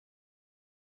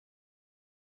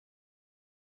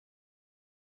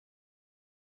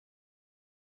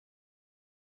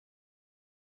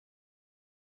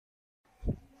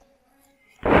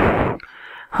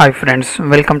Hi friends,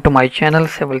 welcome to my channel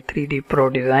Civil 3D Pro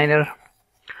Designer.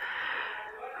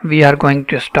 We are going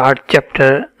to start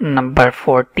chapter number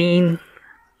 14,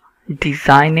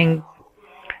 designing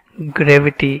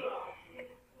gravity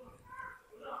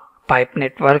pipe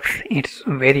networks. It's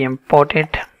very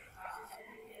important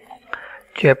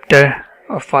chapter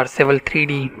for Civil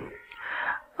 3D.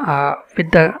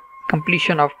 With the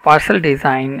completion of partial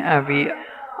design, we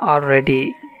are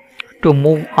ready to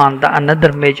move on the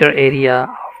another major area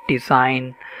of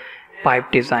design,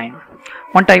 pipe design.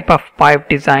 One type of pipe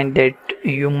design that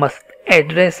you must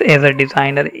address as a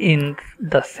designer is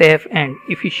the safe and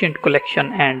efficient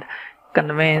collection and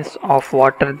conveyance of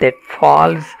water that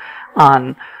falls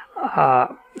on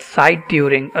site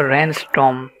during a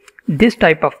rainstorm. This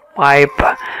type of pipe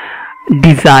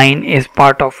design is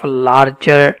part of a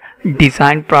larger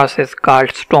design process called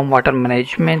stormwater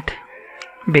management,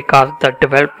 because the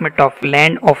development of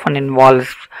land often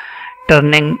involves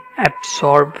turning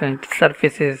absorbent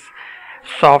surfaces,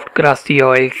 soft grassy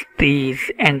soils,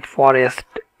 trees and forest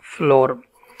floor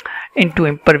into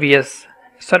impervious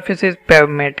surfaces,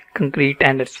 pavement, concrete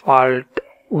and asphalt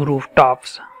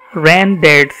rooftops. Rain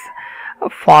that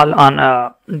fall on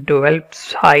a developed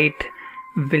site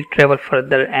will travel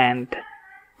further and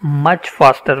much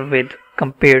faster with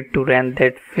compared to rain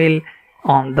that fell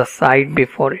on the site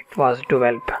before it was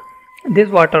developed. This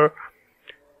water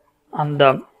on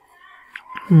the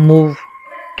move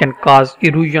can cause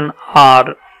erosion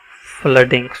or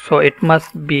flooding, so it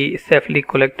must be safely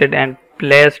collected and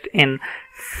placed in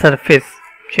surface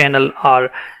channel or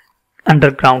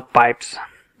underground pipes.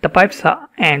 The pipes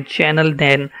and channel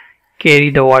then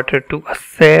carry the water to a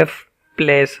safe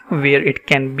place where it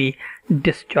can be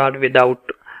discharged without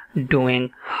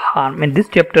doing harm. In this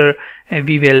chapter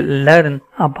we will learn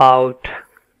about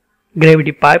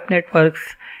gravity pipe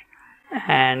networks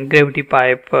and gravity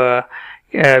pipe.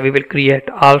 We will create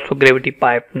also gravity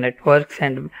pipe networks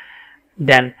and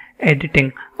then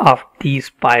editing of these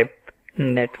pipe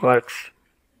networks.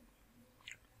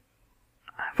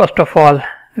 First of all,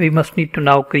 we must need to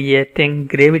know creating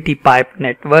gravity pipe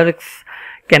networks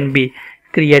can be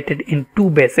created in two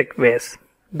basic ways.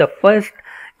 The first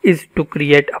is to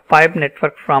create a pipe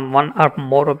network from one or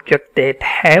more objects that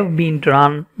have been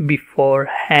drawn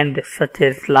beforehand, such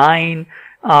as line,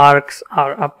 arcs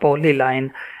or a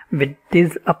polyline. With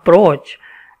this approach,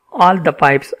 all the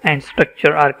pipes and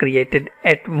structure are created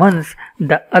at once.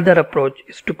 The other approach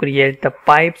is to create the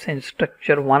pipes and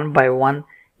structure one by one.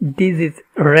 This is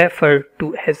referred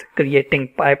to as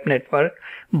creating pipe network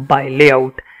by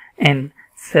layout in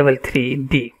Civil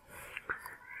 3D.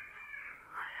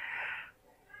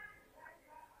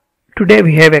 Today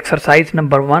we have exercise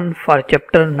number 1 for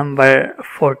chapter number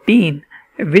 14,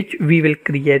 which we will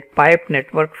create pipe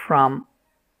network from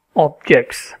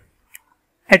objects.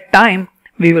 At time,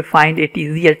 we will find it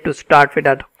easier to start with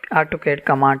AutoCAD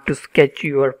command to sketch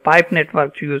your pipe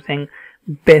networks using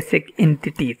basic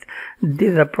entities.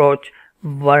 This approach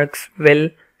works well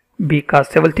because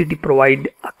Civil 3D provides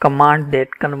a command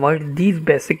that converts these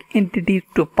basic entities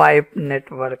to pipe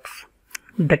networks.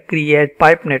 The create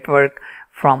pipe network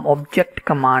from object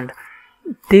command.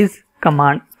 This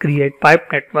command create pipe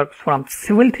networks from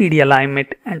Civil 3D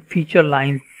alignment and feature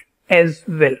lines as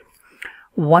well.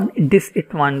 One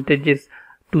disadvantage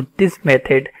to this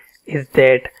method is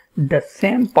that the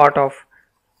same part of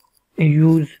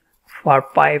use for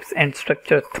pipes and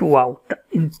structure throughout the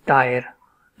entire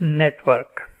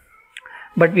network.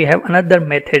 But we have another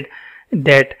method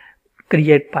that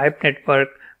create pipe network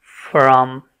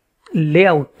from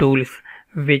layout tools,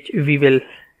 which we will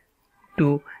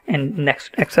do in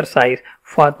next exercise.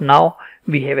 For now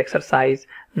we have exercise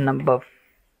number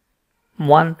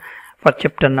 1 for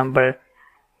chapter number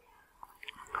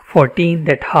 14,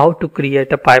 that how to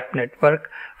create a pipe network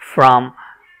from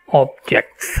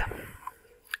objects.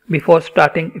 Before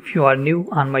starting, if you are new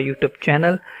on my YouTube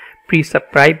channel, please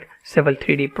subscribe Civil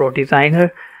 3D Pro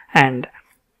Designer and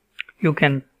you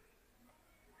can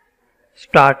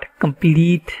start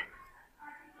complete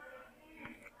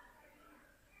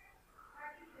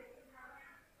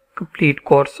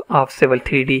course of Civil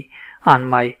 3D on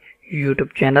my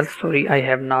YouTube channel. Sorry, I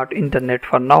have not internet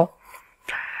for now.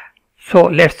 So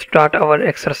let's start our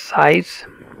exercise.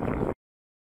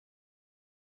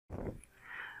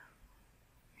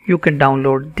 You can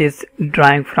download this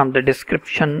drawing from the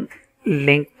description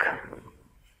link.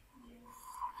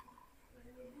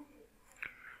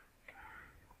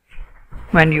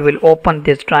 When you will open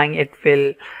this drawing, it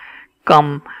will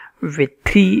come with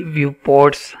 3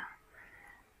 viewports.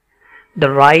 The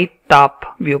right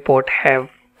top viewport have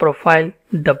profile,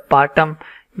 the bottom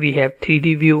we have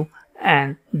 3D view,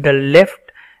 and the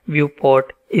left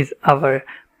viewport is our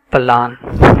plan.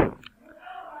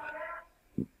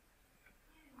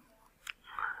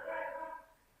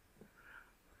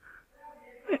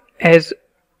 As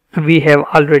we have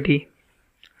already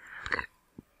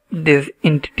this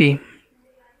entity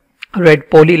red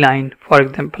polyline, for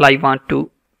example, I want to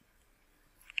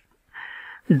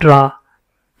draw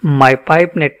my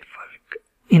pipe network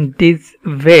in this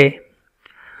way.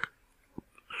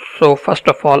 So first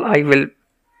of all, I will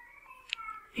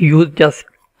use just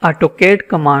AutoCAD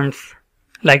commands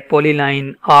like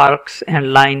polyline, arcs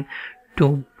and line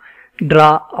to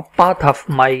draw a path of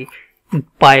my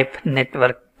pipe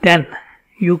network. Then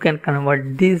you can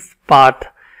convert this path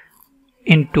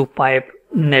into pipe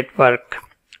network.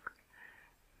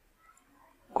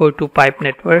 Go to pipe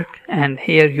network and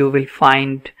here you will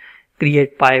find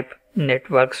create pipe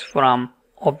networks from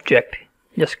object.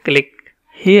 Just click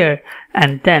here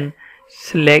and then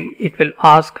select, it will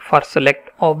ask for select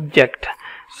object,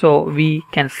 so we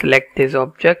can select this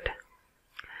object.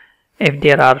 If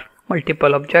there are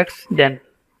multiple objects, then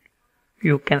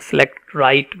you can select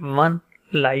right one.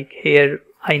 Like here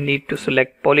I need to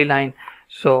select polyline,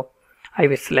 so I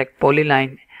will select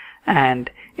polyline and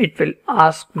it will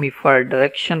ask me for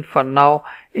direction. For now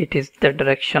it is the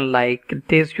direction like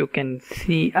this. You can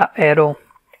see a arrow,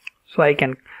 so I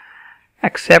can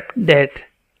accept that.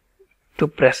 To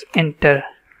press enter,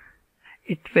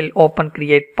 it will open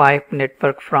create pipe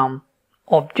network from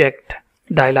object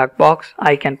dialog box.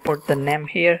 I can put the name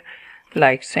here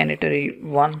like sanitary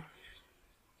 1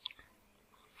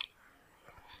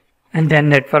 and then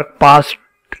network path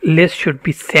list should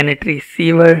be sanitary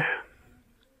sewer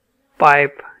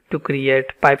pipe. To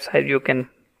create pipe size you can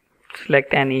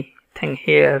select anything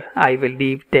here. I will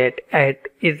leave that at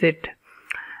is it,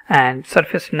 and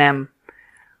surface name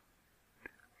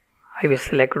I will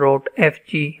select road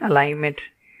FG. Alignment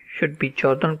should be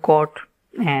chosen code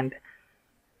and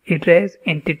erase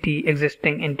entity,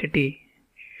 existing entity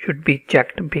should be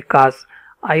checked because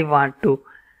I want to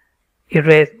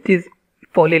erase this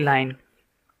polyline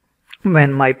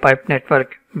when my pipe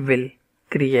network will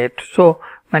create. So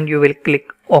when you will click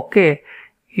OK,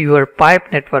 your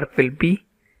pipe network will be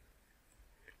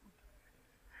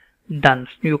done.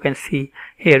 You can see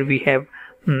here we have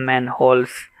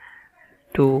manholes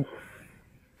 2,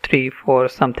 3, 4,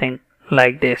 something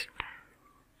like this.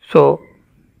 So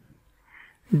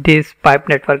this pipe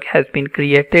network has been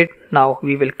created. Now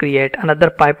we will create another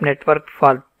pipe network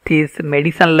for this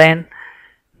medicine lane.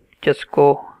 Just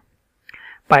go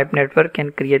pipe network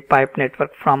and create pipe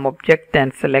network from object,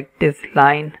 then select this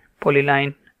line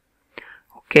polyline,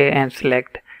 okay, and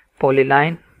select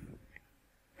polyline,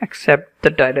 accept the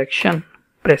direction,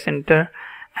 press enter,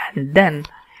 and then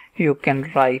you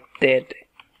can write that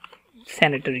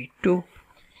sanitary 2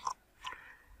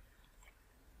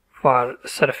 for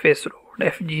surface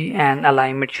road FG and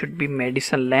alignment should be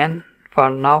medicine lane for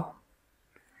now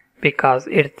because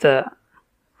it's a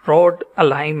road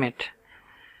alignment,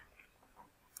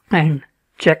 and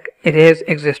check erase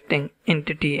existing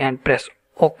entity and press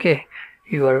OK.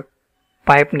 Your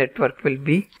pipe network will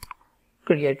be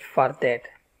created for that.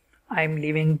 I am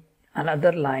leaving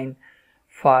another line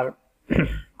for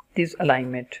this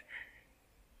alignment.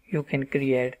 You can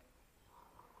create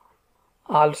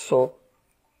also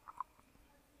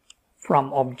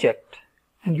from object,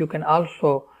 and you can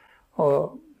also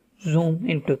zoom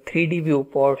into 3D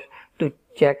viewports to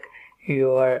check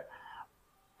your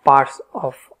parts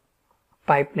of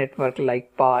pipe network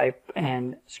like pipe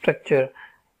and structure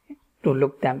to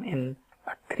look them in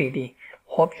 3D.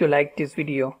 Hope you like this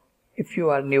video. If you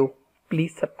are new,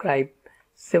 please subscribe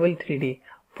Civil 3D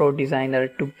Pro Designer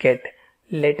to get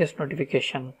latest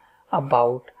notification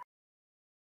about